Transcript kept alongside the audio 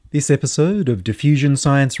This episode of Diffusion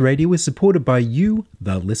Science Radio is supported by you,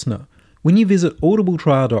 the listener, when you visit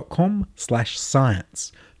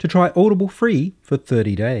audibletrial.com/science to try Audible free for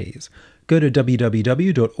 30 days. Go to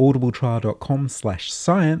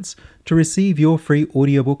www.audibletrial.com/science to receive your free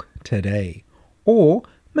audiobook today. Or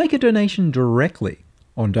make a donation directly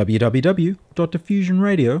on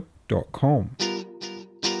www.diffusionradio.com.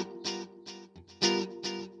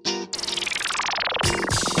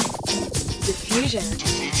 Diffusion,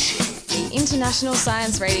 the international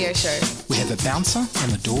science radio show. We have a bouncer on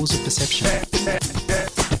the doors of perception.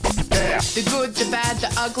 The good, the bad, the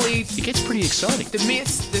ugly. It gets pretty exciting. The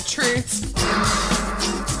myths, the truths.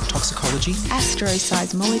 Toxicology.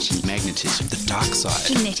 Astroseismology. Magnetism. The dark side.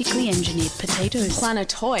 Genetically engineered potatoes.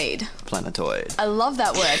 Planetoid. Planetoid. I love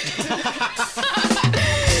that word.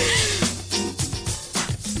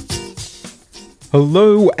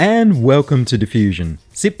 Hello and welcome to Diffusion.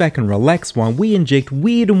 Sit back and relax while we inject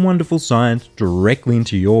weird and wonderful science directly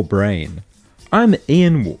into your brain. I'm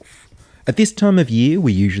Ian Wolfe. At this time of year,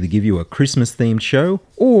 we usually give you a Christmas-themed show,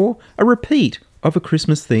 or a repeat of a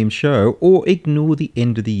Christmas-themed show, or ignore the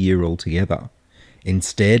end of the year altogether.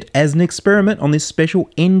 Instead, as an experiment on this special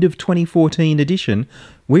end of 2014 edition,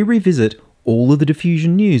 we revisit all of the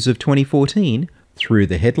Diffusion news of 2014 through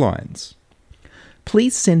the headlines.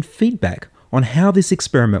 Please send feedback on how this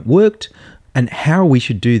experiment worked and how we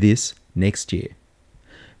should do this next year.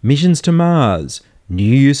 Missions to Mars, new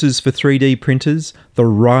uses for 3D printers, the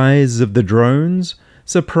rise of the drones,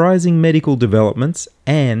 surprising medical developments,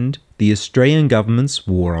 and the Australian government's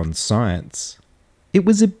war on science. It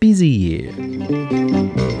was a busy year.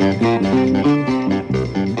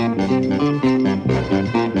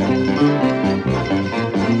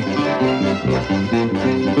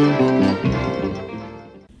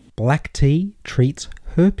 Black tea treats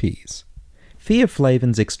herpes.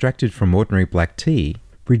 Theaflavins extracted from ordinary black tea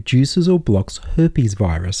reduces or blocks herpes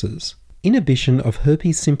viruses. Inhibition of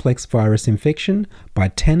herpes simplex virus infection by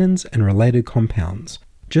tannins and related compounds.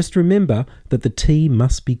 Just remember that the tea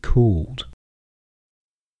must be cooled.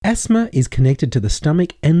 Asthma is connected to the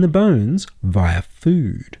stomach and the bones via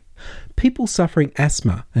food. People suffering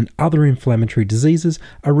asthma and other inflammatory diseases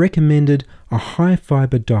are recommended a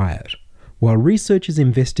high-fibre diet, while researchers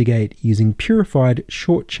investigate using purified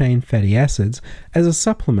short-chain fatty acids as a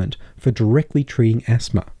supplement for directly treating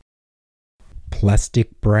asthma.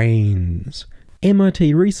 Plastic brains.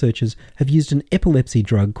 MIT researchers have used an epilepsy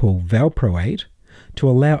drug called valproate to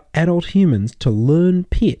allow adult humans to learn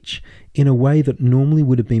pitch in a way that normally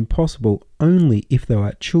would have been possible only if they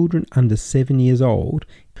were children under 7 years old.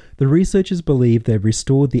 The researchers believe they've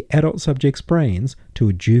restored the adult subjects' brains to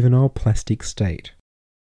a juvenile plastic state.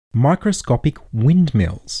 Microscopic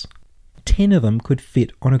windmills. 10 of them could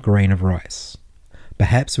fit on a grain of rice.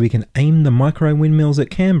 Perhaps we can aim the micro windmills at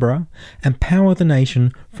Canberra and power the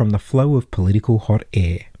nation from the flow of political hot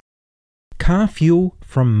air. Car fuel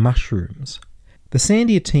from mushrooms. The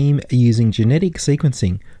Sandia team are using genetic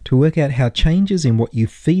sequencing to work out how changes in what you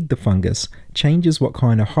feed the fungus changes what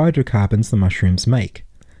kind of hydrocarbons the mushrooms make,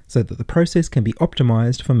 so that the process can be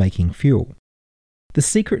optimized for making fuel. The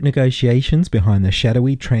secret negotiations behind the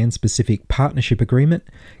shadowy Trans-Pacific Partnership Agreement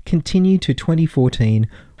continue to 2014.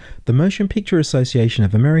 The Motion Picture Association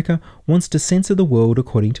of America wants to censor the world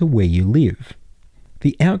according to where you live.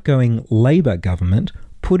 The outgoing Labor government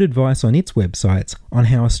put advice on its websites on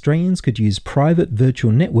how Australians could use private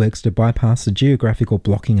virtual networks to bypass the geographical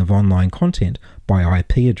blocking of online content by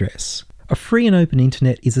IP address. A free and open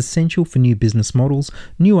internet is essential for new business models,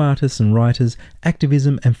 new artists and writers,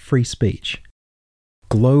 activism and free speech.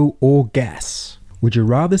 Glow or gas? Would you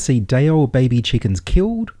rather see day-old baby chickens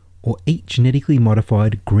killed or eat genetically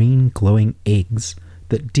modified green glowing eggs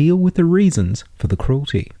that deal with the reasons for the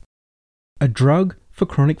cruelty? A drug for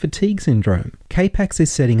chronic fatigue syndrome. K-Pax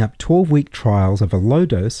is setting up 12-week trials of a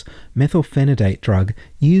low-dose methylphenidate drug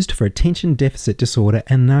used for attention deficit disorder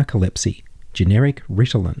and narcolepsy, generic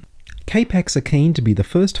Ritalin. K-Pax are keen to be the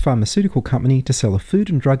first pharmaceutical company to sell a Food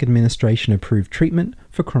and Drug Administration approved treatment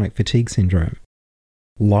for chronic fatigue syndrome.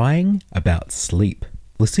 Lying about sleep.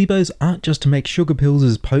 Placebos aren't just to make sugar pills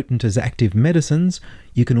as potent as active medicines.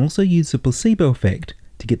 You can also use the placebo effect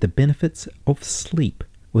to get the benefits of sleep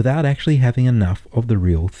without actually having enough of the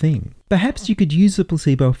real thing. Perhaps you could use the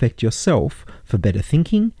placebo effect yourself for better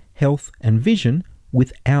thinking, health, and vision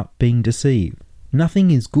without being deceived.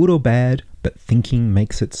 Nothing is good or bad, but thinking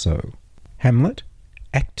makes it so. Hamlet,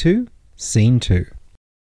 Act 2, Scene 2.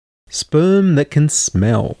 Sperm that can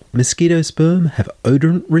smell. Mosquito sperm have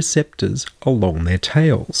odorant receptors along their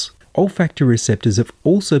tails. Olfactory receptors have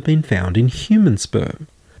also been found in human sperm,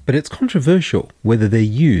 but it's controversial whether they're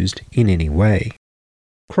used in any way.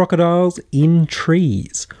 Crocodiles in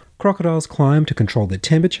trees. Crocodiles climb to control their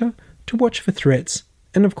temperature, to watch for threats,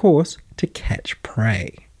 and of course, to catch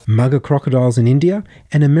prey. Mugger crocodiles in India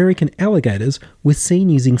and American alligators were seen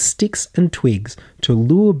using sticks and twigs to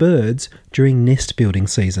lure birds during nest building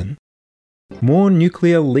season. More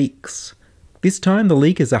nuclear leaks. This time the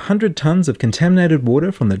leak is 100 tonnes of contaminated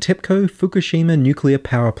water from the TEPCO Fukushima nuclear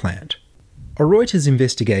power plant. A Reuters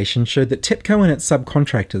investigation showed that TEPCO and its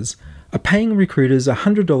subcontractors are paying recruiters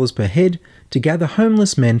 $100 per head to gather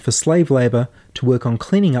homeless men for slave labour to work on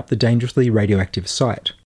cleaning up the dangerously radioactive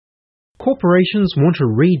site. Corporations want to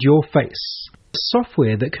read your face.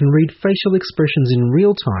 Software that can read facial expressions in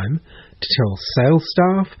real time to tell sales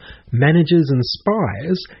staff, managers and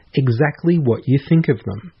spies exactly what you think of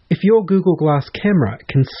them. If your Google Glass camera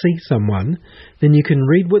can see someone, then you can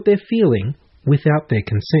read what they're feeling without their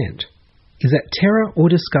consent. Is that terror or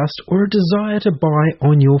disgust or a desire to buy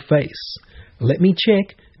on your face? Let me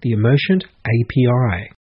check the Emotion API.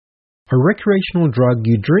 A recreational drug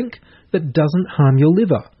you drink that doesn't harm your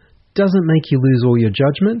liver, doesn't make you lose all your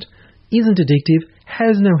judgment, isn't addictive,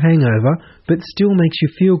 has no hangover, but still makes you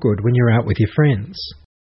feel good when you're out with your friends.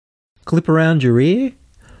 Clip around your ear?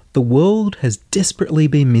 The world has desperately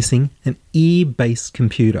been missing an ear-based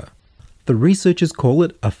computer. The researchers call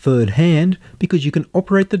it a third hand because you can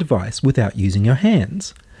operate the device without using your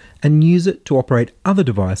hands, and use it to operate other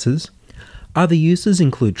devices. Other uses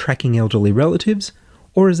include tracking elderly relatives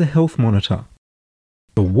or as a health monitor.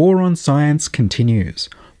 The war on science continues.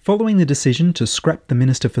 Following the decision to scrap the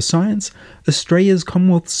Minister for Science, Australia's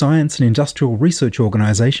Commonwealth Science and Industrial Research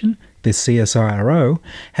Organisation, the CSIRO,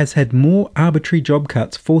 has had more arbitrary job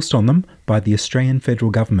cuts forced on them by the Australian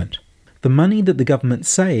federal government. The money that the government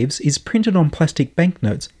saves is printed on plastic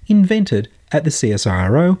banknotes invented at the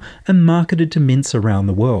CSIRO and marketed to mints around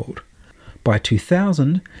the world. By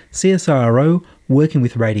 2000, CSIRO, working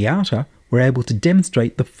with Radiata, were able to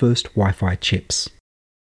demonstrate the first Wi-Fi chips.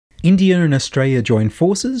 India and Australia joined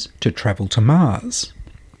forces to travel to Mars.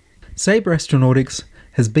 Sabre Astronautics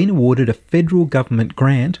has been awarded a federal government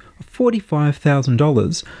grant of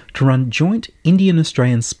 $45,000 to run joint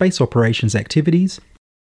Indian-Australian space operations activities.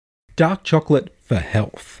 Dark chocolate for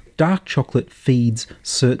health. Dark chocolate feeds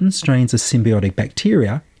certain strains of symbiotic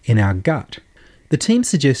bacteria in our gut. The team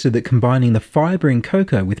suggested that combining the fibre in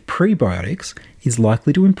cocoa with prebiotics is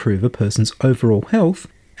likely to improve a person's overall health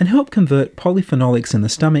and help convert polyphenolics in the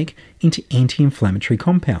stomach into anti-inflammatory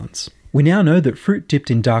compounds. We now know that fruit dipped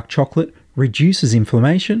in dark chocolate reduces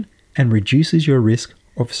inflammation and reduces your risk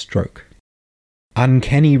of stroke.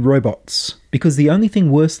 Uncanny robots. Because the only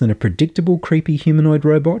thing worse than a predictable creepy humanoid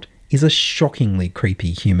robot is a shockingly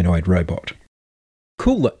creepy humanoid robot.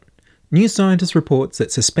 Cool it! New Scientist reports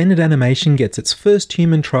that suspended animation gets its first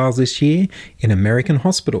human trials this year in American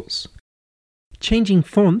hospitals. Changing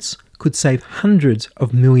fonts could save hundreds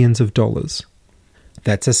of millions of dollars.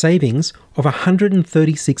 That's a savings of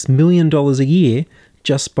 $136 million a year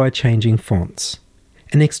just by changing fonts.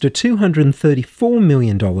 An extra $234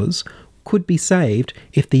 million could be saved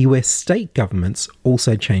if the US state governments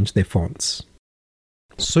also change their fonts.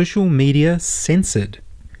 Social media censored.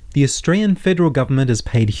 The Australian federal government has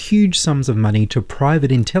paid huge sums of money to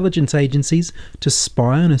private intelligence agencies to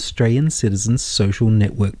spy on Australian citizens' social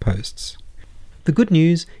network posts. The good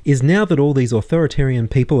news is now that all these authoritarian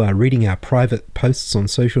people are reading our private posts on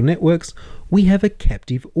social networks, we have a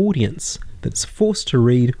captive audience that's forced to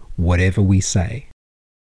read whatever we say.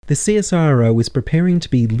 The CSIRO is preparing to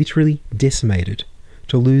be literally decimated,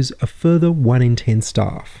 to lose a further 1 in 10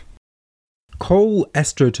 staff. Coal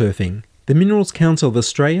astroturfing. The Minerals Council of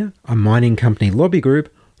Australia, a mining company lobby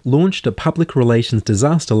group, launched a public relations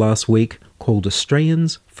disaster last week called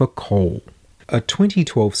Australians for Coal. A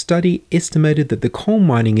 2012 study estimated that the coal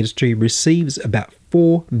mining industry receives about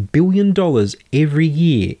 $4 billion every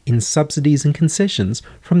year in subsidies and concessions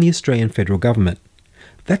from the Australian federal government.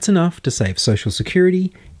 That's enough to save Social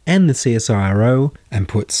Security and the CSIRO and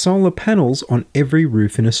put solar panels on every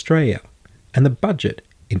roof in Australia, and the budget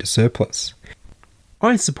into surplus.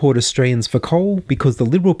 I support Australians for Coal because the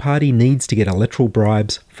Liberal Party needs to get electoral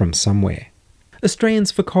bribes from somewhere.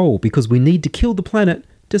 Australians for Coal because we need to kill the planet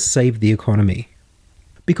to save the economy.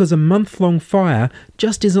 Because a month-long fire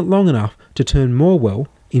just isn't long enough to turn Morwell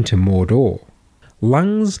into Mordor.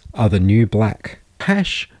 Lungs are the new black.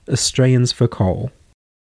 Australians for Coal.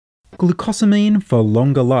 Glucosamine for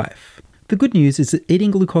longer life. The good news is that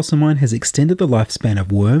eating glucosamine has extended the lifespan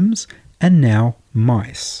of worms and now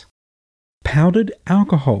mice. Powdered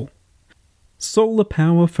alcohol. Solar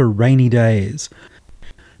power for rainy days.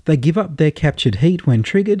 They give up their captured heat when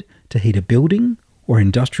triggered to heat a building or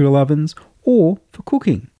industrial ovens or for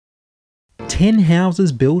cooking. 10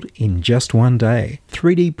 houses built in just one day.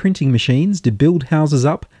 3D printing machines to build houses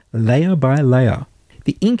up layer by layer.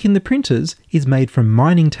 The ink in the printers is made from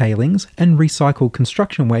mining tailings and recycled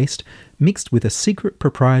construction waste mixed with a secret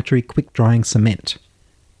proprietary quick-drying cement,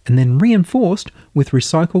 and then reinforced with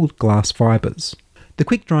recycled glass fibres. The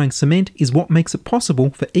quick-drying cement is what makes it possible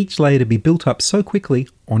for each layer to be built up so quickly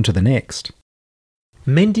onto the next.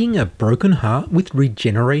 Mending a broken heart with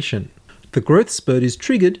regeneration. The growth spurt is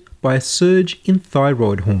triggered by a surge in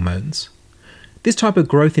thyroid hormones. This type of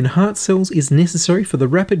growth in heart cells is necessary for the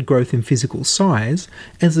rapid growth in physical size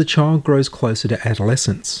as the child grows closer to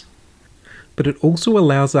adolescence. But it also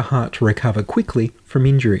allows the heart to recover quickly from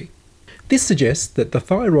injury. This suggests that the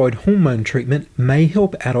thyroid hormone treatment may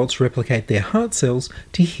help adults replicate their heart cells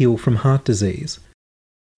to heal from heart disease.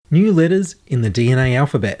 New letters in the DNA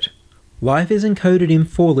alphabet. Life is encoded in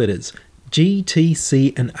 4 letters, G, T,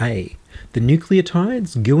 C and A. The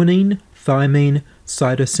nucleotides guanine, thymine,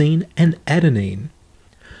 cytosine and adenine.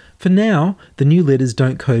 For now, the new letters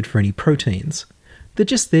don't code for any proteins. They're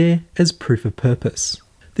just there as proof of purpose.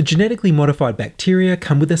 The genetically modified bacteria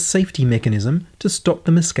come with a safety mechanism to stop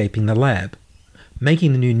them escaping the lab.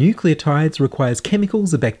 Making the new nucleotides requires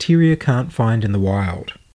chemicals the bacteria can't find in the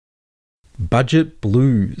wild. Budget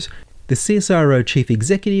blues. The CSIRO chief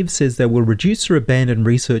executive says they will reduce or abandon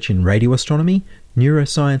research in radio astronomy,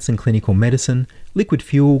 neuroscience and clinical medicine, liquid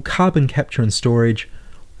fuel, carbon capture and storage,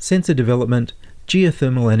 sensor development,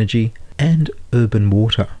 geothermal energy, and urban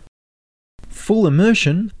water. Full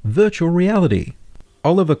immersion virtual reality.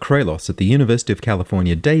 Oliver Kralos at the University of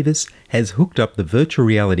California, Davis has hooked up the virtual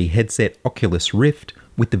reality headset Oculus Rift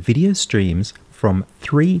with the video streams from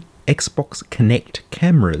 3 Xbox Kinect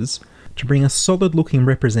cameras to bring a solid-looking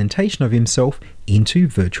representation of himself into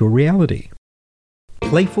virtual reality.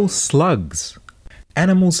 Playful slugs.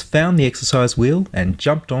 Animals found the exercise wheel and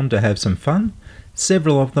jumped on to have some fun.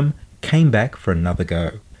 Several of them came back for another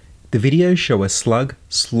go. The videos show a slug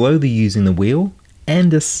slowly using the wheel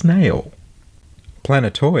and a snail.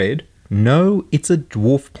 Planetoid? No, it's a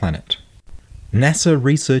dwarf planet. NASA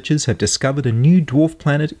researchers have discovered a new dwarf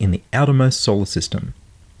planet in the outermost solar system.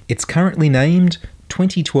 It's currently named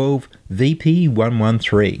 2012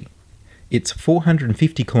 VP113. It's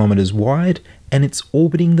 450 kilometres wide and it's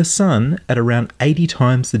orbiting the Sun at around 80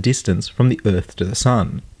 times the distance from the Earth to the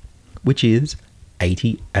Sun, which is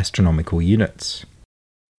 80 astronomical units.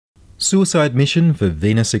 Suicide mission for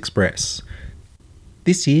Venus Express.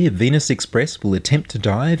 This year, Venus Express will attempt to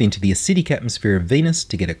dive into the acidic atmosphere of Venus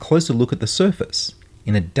to get a closer look at the surface,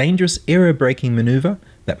 in a dangerous aerobraking manoeuvre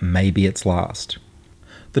that may be its last.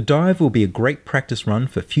 The dive will be a great practice run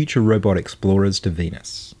for future robot explorers to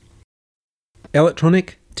Venus.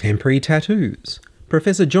 Electronic temporary tattoos.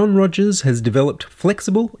 Professor John Rogers has developed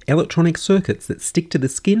flexible electronic circuits that stick to the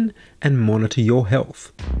skin and monitor your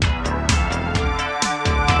health.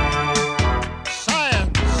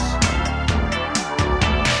 Science!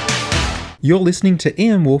 You're listening to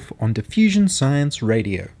Ian Wolfe on Diffusion Science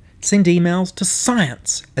Radio. Send emails to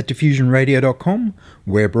science@diffusionradio.com.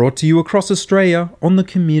 We're brought to you across Australia on the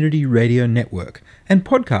Community Radio Network and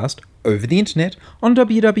podcast over the internet on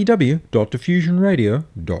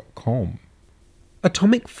www.diffusionradio.com.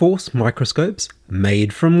 Atomic force microscopes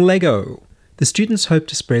made from Lego. The students hope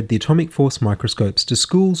to spread the atomic force microscopes to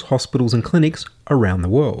schools, hospitals and clinics around the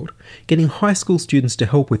world, getting high school students to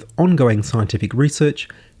help with ongoing scientific research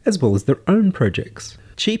as well as their own projects.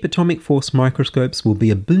 Cheap atomic force microscopes will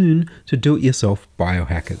be a boon to do-it-yourself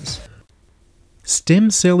biohackers.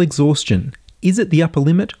 Stem cell exhaustion. Is it the upper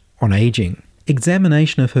limit on ageing?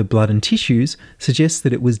 Examination of her blood and tissues suggests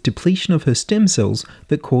that it was depletion of her stem cells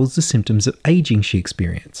that caused the symptoms of ageing she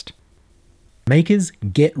experienced. Makers,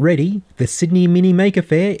 get ready. The Sydney Mini Maker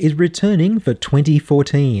Fair is returning for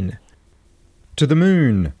 2014. To the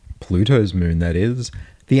moon. Pluto's moon, that is.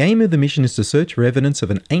 The aim of the mission is to search for evidence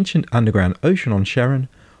of an ancient underground ocean on Charon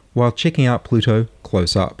while checking out Pluto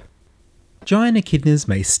close up. Giant echidnas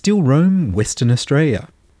may still roam Western Australia.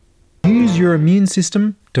 Use your immune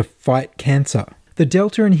system to fight cancer. The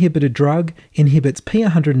delta inhibitor drug inhibits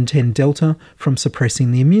P110 delta from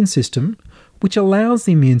suppressing the immune system, which allows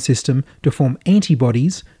the immune system to form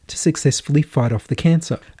antibodies to successfully fight off the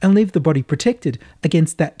cancer and leave the body protected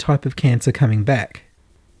against that type of cancer coming back.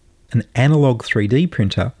 An analog 3D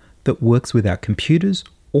printer that works without computers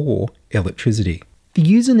or electricity. The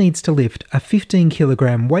user needs to lift a 15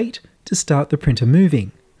 kilogram weight to start the printer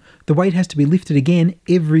moving. The weight has to be lifted again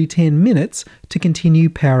every 10 minutes to continue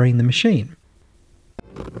powering the machine.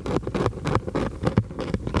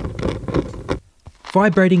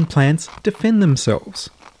 Vibrating plants defend themselves.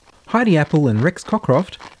 Heidi Apple and Rex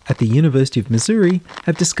Cockcroft at the University of Missouri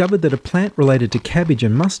have discovered that a plant related to cabbage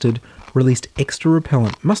and mustard released extra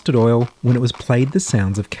repellent mustard oil when it was played the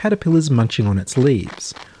sounds of caterpillars munching on its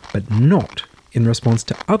leaves, but not in response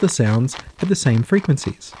to other sounds at the same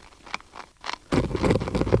frequencies.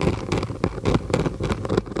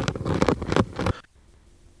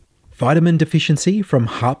 Vitamin deficiency from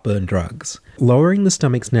heartburn drugs. Lowering the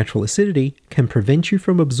stomach's natural acidity can prevent you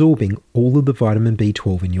from absorbing all of the vitamin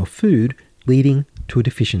B12 in your food, leading to a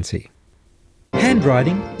deficiency.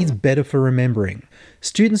 Handwriting is better for remembering.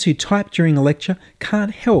 Students who type during a lecture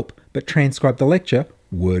can't help but transcribe the lecture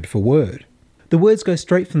word for word. The words go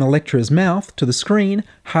straight from the lecturer's mouth to the screen,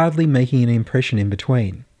 hardly making an impression in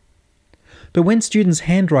between. But when students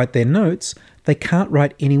handwrite their notes, they can't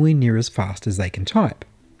write anywhere near as fast as they can type.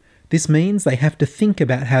 This means they have to think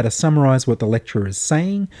about how to summarise what the lecturer is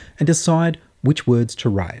saying and decide which words to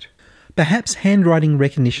write. Perhaps handwriting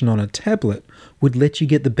recognition on a tablet would let you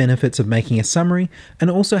get the benefits of making a summary and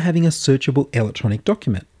also having a searchable electronic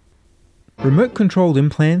document. Remote-controlled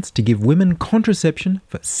implants to give women contraception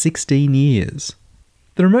for 16 years.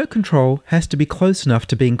 The remote control has to be close enough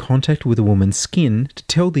to be in contact with a woman's skin to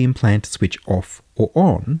tell the implant to switch off or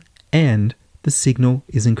on, and the signal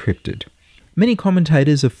is encrypted. Many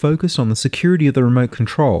commentators have focused on the security of the remote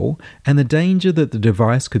control and the danger that the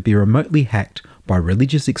device could be remotely hacked by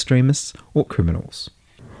religious extremists or criminals.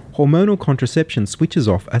 Hormonal contraception switches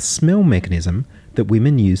off a smell mechanism that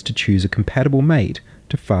women use to choose a compatible mate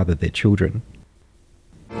to father their children.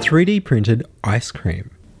 3D printed ice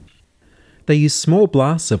cream. They use small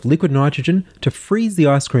blasts of liquid nitrogen to freeze the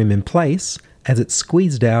ice cream in place as it's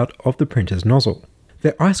squeezed out of the printer's nozzle.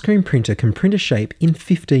 Their ice cream printer can print a shape in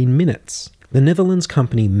 15 minutes. The Netherlands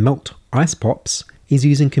company Melt Ice Pops is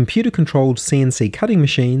using computer-controlled CNC cutting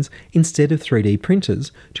machines instead of 3D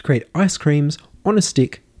printers to create ice creams on a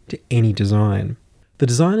stick to any design. The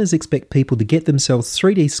designers expect people to get themselves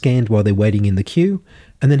 3D scanned while they're waiting in the queue,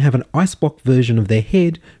 and then have an ice block version of their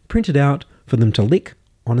head printed out for them to lick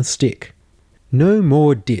on a stick. No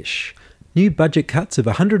more dish. New budget cuts of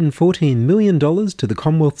 $114 million to the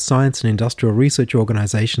Commonwealth Science and Industrial Research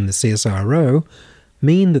Organisation, the CSIRO,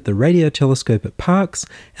 mean that the radio telescope at Parkes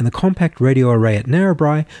and the compact radio array at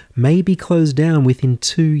Narrabri may be closed down within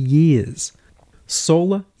 2 years.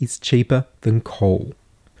 Solar is cheaper than coal.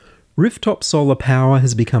 Rooftop solar power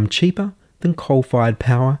has become cheaper than coal-fired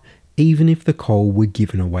power, even if the coal were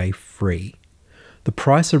given away free. The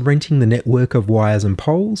price of renting the network of wires and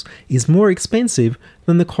poles is more expensive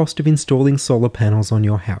than the cost of installing solar panels on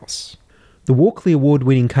your house. The Walkley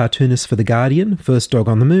Award-winning cartoonist for The Guardian, First Dog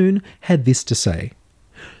on the Moon, had this to say: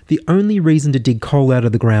 "The only reason to dig coal out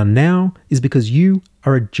of the ground now is because you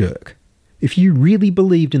are a jerk. If you really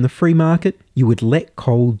believed in the free market, you would let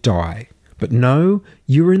coal die. But no,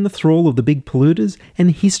 you are in the thrall of the big polluters,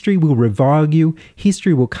 and history will revile you,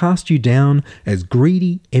 history will cast you down as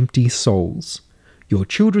greedy, empty souls. Your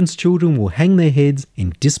children's children will hang their heads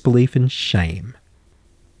in disbelief and shame."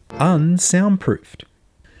 Unsoundproofed.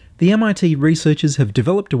 The MIT researchers have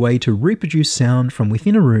developed a way to reproduce sound from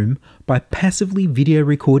within a room by passively video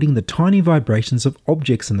recording the tiny vibrations of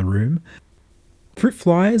objects in the room. Fruit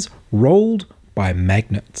flies rolled by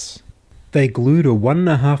magnets. They glued a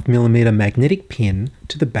 1.5mm magnetic pin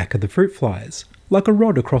to the back of the fruit flies, like a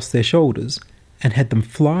rod across their shoulders, and had them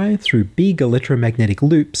fly through big electromagnetic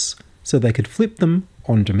loops so they could flip them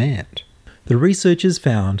on demand. The researchers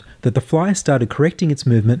found that the fly started correcting its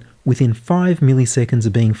movement within 5 milliseconds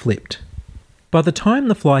of being flipped. By the time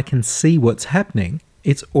the fly can see what's happening,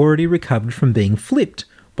 it's already recovered from being flipped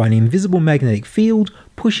by an invisible magnetic field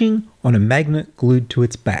pushing on a magnet glued to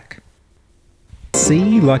its back.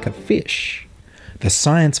 See like a fish. The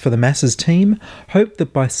Science for the Masses team hope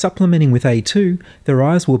that by supplementing with A2, their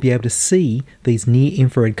eyes will be able to see these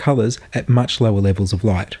near-infrared colours at much lower levels of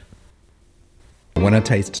light. Want to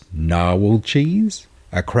taste narwhal cheese?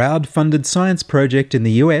 A crowd-funded science project in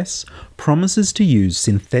the US promises to use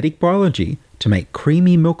synthetic biology to make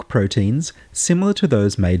creamy milk proteins similar to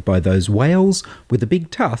those made by those whales with a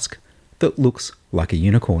big tusk that looks like a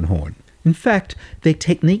unicorn horn. In fact, their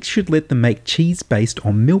techniques should let them make cheese based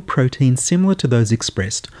on milk proteins similar to those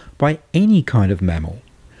expressed by any kind of mammal,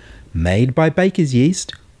 made by baker's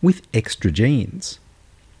yeast with extra genes.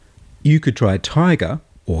 You could try tiger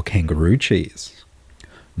or kangaroo cheese.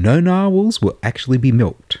 No narwhals will actually be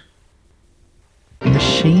milked.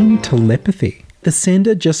 Machine telepathy. The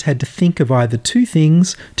sender just had to think of either two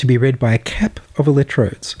things to be read by a cap of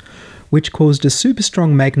electrodes, which caused a super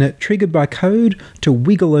strong magnet triggered by code to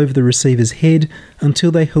wiggle over the receiver's head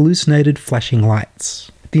until they hallucinated flashing lights.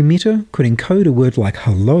 The emitter could encode a word like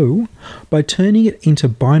hello by turning it into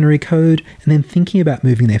binary code and then thinking about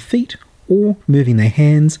moving their feet or moving their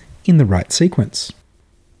hands in the right sequence.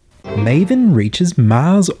 Maven reaches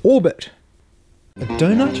Mars orbit. A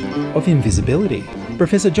donut of invisibility.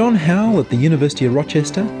 Professor John Howell at the University of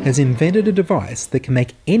Rochester has invented a device that can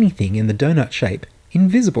make anything in the donut shape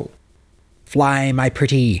invisible. Fly, my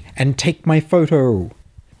pretty, and take my photo.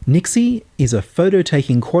 Nixie is a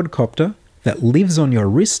photo-taking quadcopter that lives on your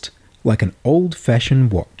wrist like an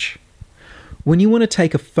old-fashioned watch. When you want to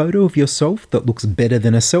take a photo of yourself that looks better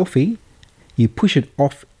than a selfie, you push it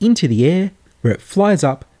off into the air where it flies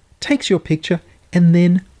up, takes your picture, and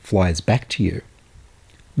then flies back to you.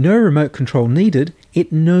 No remote control needed,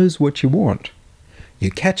 it knows what you want. You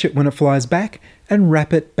catch it when it flies back and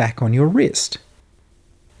wrap it back on your wrist.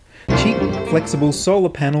 Cheap, flexible solar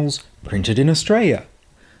panels printed in Australia.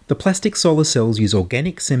 The plastic solar cells use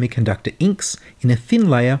organic semiconductor inks in a thin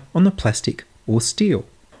layer on the plastic or steel.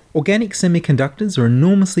 Organic semiconductors are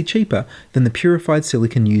enormously cheaper than the purified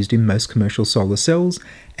silicon used in most commercial solar cells,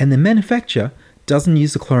 and their manufacture doesn't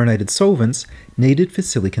use the chlorinated solvents needed for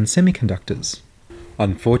silicon semiconductors.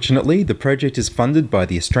 Unfortunately, the project is funded by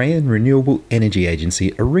the Australian Renewable Energy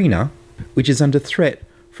Agency, ARENA, which is under threat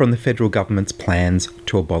from the federal government's plans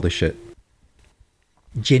to abolish it.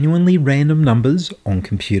 Genuinely random numbers on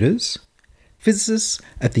computers. Physicists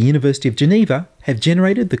at the University of Geneva have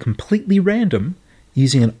generated the completely random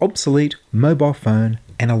using an obsolete mobile phone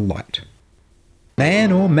and a light.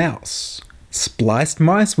 Man or mouse? Spliced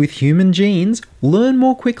mice with human genes learn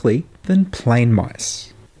more quickly than plain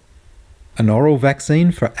mice. An oral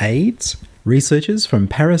vaccine for AIDS? Researchers from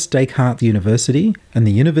Paris Descartes University and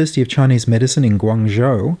the University of Chinese Medicine in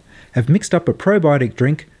Guangzhou have mixed up a probiotic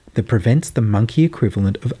drink that prevents the monkey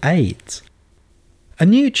equivalent of AIDS. A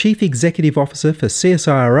new Chief Executive Officer for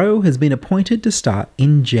CSIRO has been appointed to start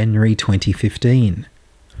in January 2015.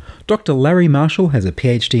 Dr. Larry Marshall has a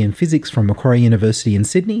PhD in physics from Macquarie University in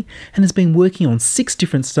Sydney and has been working on 6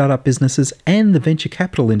 different startup businesses and the venture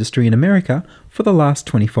capital industry in America for the last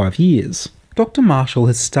 25 years. Dr. Marshall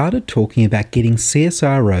has started talking about getting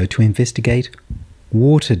CSIRO to investigate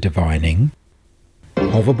water divining.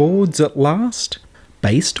 Hoverboards at last,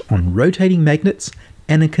 based on rotating magnets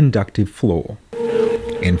and a conductive floor.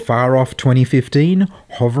 In far-off 2015,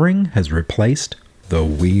 hovering has replaced the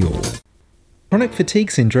wheel. Chronic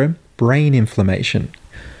fatigue syndrome, brain inflammation.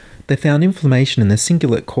 They found inflammation in the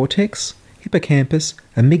cingulate cortex, hippocampus,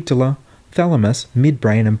 amygdala, thalamus,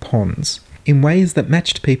 midbrain and pons, in ways that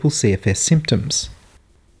matched people's CFS symptoms.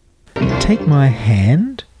 Take my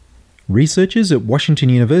hand. Researchers at Washington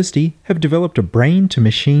University have developed a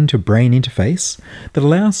brain-to-machine-to-brain interface that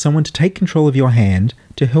allows someone to take control of your hand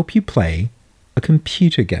to help you play a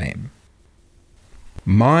computer game.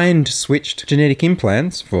 Mind-switched genetic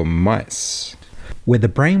implants for mice, where the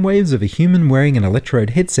brainwaves of a human wearing an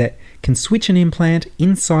electrode headset can switch an implant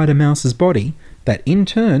inside a mouse's body that in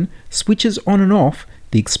turn switches on and off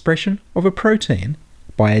the expression of a protein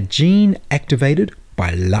by a gene activated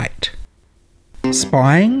by light.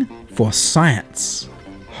 Spying for science.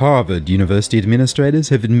 Harvard University administrators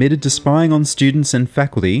have admitted to spying on students and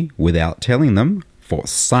faculty without telling them for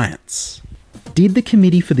science. Did the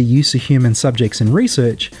Committee for the Use of Human Subjects in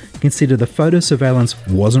Research consider the photo surveillance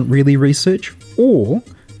wasn't really research, or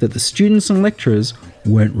that the students and lecturers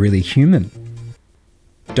weren't really human?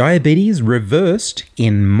 Diabetes reversed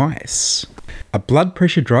in mice. A blood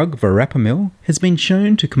pressure drug, verapamil, has been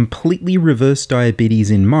shown to completely reverse diabetes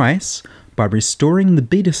in mice by restoring the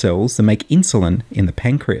beta cells that make insulin in the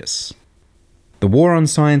pancreas. The war on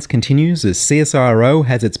science continues as CSIRO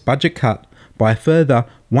has its budget cut by a further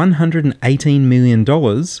 $118 million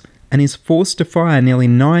and is forced to fire nearly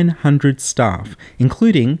 900 staff,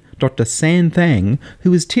 including Dr. San Thang,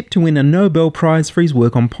 who was tipped to win a Nobel Prize for his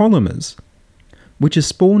work on polymers, which has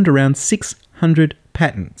spawned around 600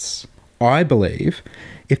 patents. I believe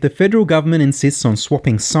if the federal government insists on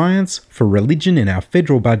swapping science for religion in our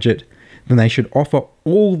federal budget, then they should offer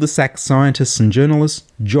all the sacked scientists and journalists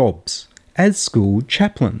jobs as school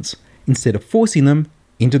chaplains instead of forcing them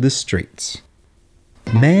into the streets.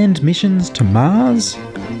 Manned missions to Mars?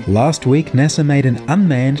 Last week, NASA made an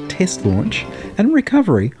unmanned test launch and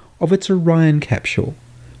recovery of its Orion capsule,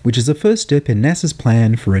 which is the first step in NASA's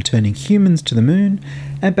plan for returning humans to the moon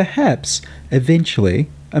and perhaps, eventually,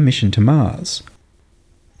 a mission to Mars.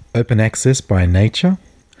 Open access by nature?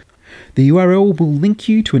 The URL will link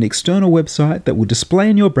you to an external website that will display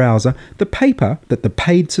in your browser the paper that the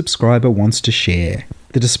paid subscriber wants to share.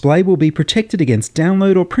 The display will be protected against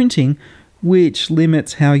download or printing, which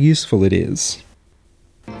limits how useful it is.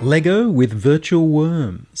 Lego with virtual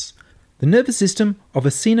worms. The nervous system of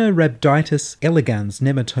Acinorhabditis elegans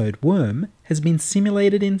nematode worm has been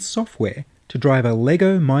simulated in software to drive a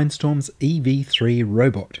LEGO Mindstorms EV3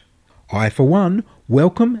 robot. I, for one,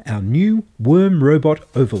 welcome our new worm robot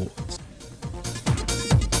overlords.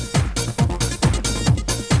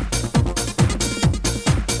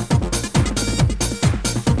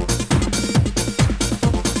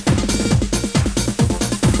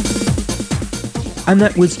 And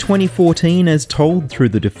that was 2014 as told through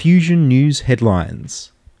the Diffusion News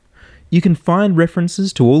headlines. You can find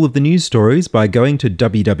references to all of the news stories by going to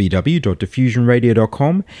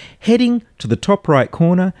www.diffusionradio.com, heading to the top right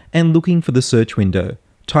corner and looking for the search window.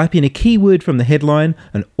 Type in a keyword from the headline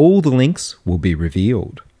and all the links will be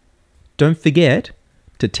revealed. Don't forget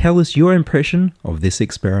to tell us your impression of this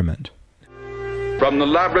experiment. From the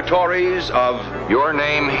laboratories of Your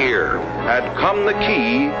Name Here had come the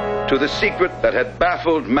key to the secret that had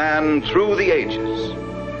baffled man through the ages.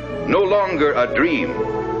 No longer a dream,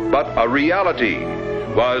 but a reality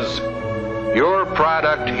was Your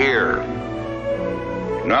Product Here.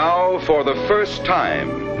 Now, for the first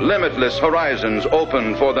time, limitless horizons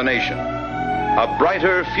open for the nation. A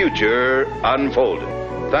brighter future unfolded.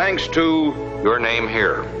 Thanks to Your Name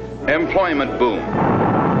Here. Employment boom.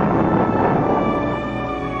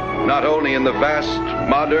 Not only in the vast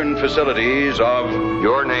modern facilities of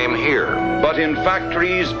Your Name Here, but in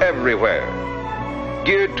factories everywhere,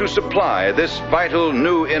 geared to supply this vital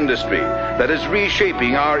new industry that is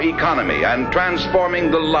reshaping our economy and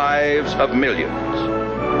transforming the lives of millions.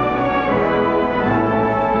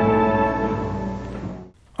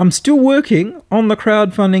 I'm still working on the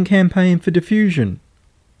crowdfunding campaign for Diffusion.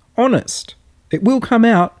 Honest, it will come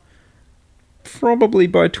out probably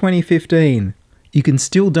by 2015. You can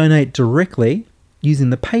still donate directly using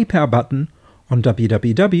the PayPal button on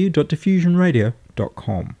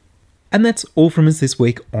www.diffusionradio.com. And that's all from us this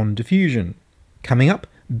week on Diffusion. Coming up,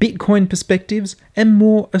 Bitcoin perspectives and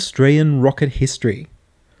more Australian rocket history.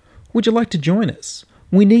 Would you like to join us?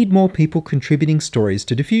 We need more people contributing stories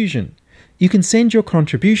to Diffusion. You can send your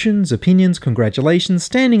contributions, opinions, congratulations,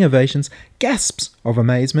 standing ovations, gasps of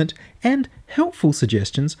amazement, and helpful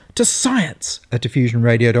suggestions to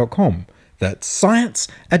science@diffusionradio.com. That's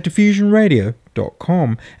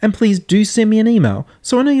science@diffusionradio.com. And please do send me an email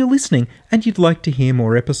so I know you're listening and you'd like to hear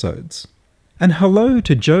more episodes. And hello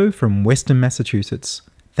to Joe from Western Massachusetts.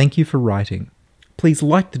 Thank you for writing. Please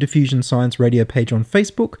like the Diffusion Science Radio page on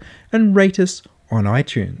Facebook and rate us on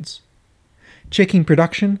iTunes. Checking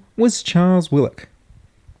production was Charles Willock.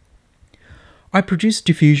 I produce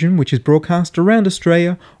Diffusion, which is broadcast around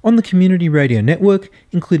Australia on the Community Radio Network,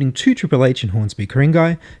 including 2HHH in Hornsby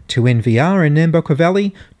Ku-ring-gai, 2NVR in Nambucca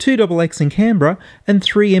Valley, 2XX in Canberra, and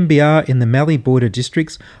 3MBR in the Mallee border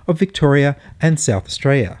districts of Victoria and South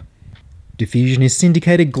Australia. Diffusion is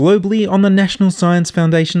syndicated globally on the National Science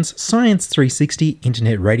Foundation's Science 360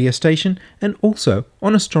 internet radio station and also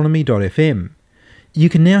on astronomy.fm. You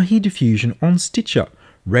can now hear Diffusion on Stitcher,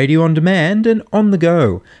 radio on demand and on the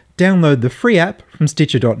go. Download the free app from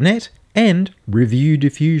Stitcher.net and review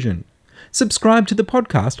Diffusion. Subscribe to the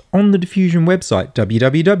podcast on the Diffusion website,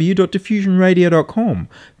 www.diffusionradio.com.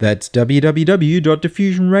 That's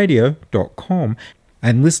www.diffusionradio.com.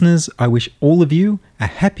 And listeners, I wish all of you a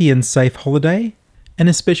happy and safe holiday and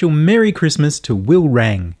a special Merry Christmas to Will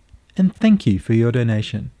Rang. And thank you for your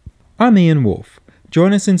donation. I'm Ian Wolfe.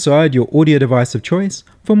 Join us inside your audio device of choice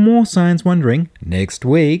for more science wondering next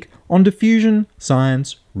week on Diffusion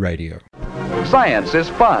Science Radio. Science is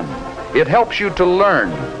fun. It helps you to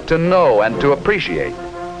learn, to know, and to appreciate.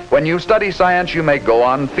 When you study science, you may go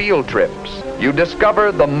on field trips. You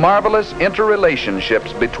discover the marvelous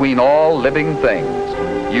interrelationships between all living things.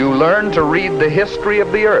 You learn to read the history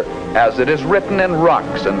of the Earth as it is written in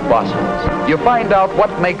rocks and fossils. You find out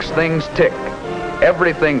what makes things tick.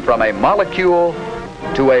 Everything from a molecule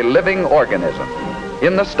to a living organism.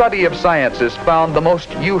 In the study of science is found the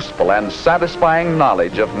most useful and satisfying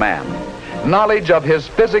knowledge of man. Knowledge of his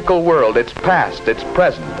physical world, its past, its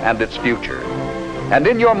present, and its future. And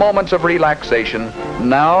in your moments of relaxation,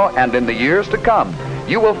 now and in the years to come,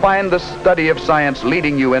 you will find the study of science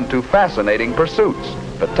leading you into fascinating pursuits.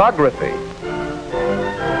 Photography,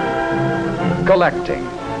 collecting.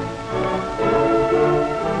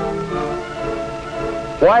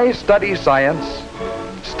 Why study science?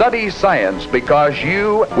 Study science because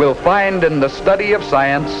you will find in the study of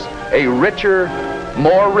science a richer,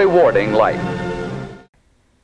 more rewarding life.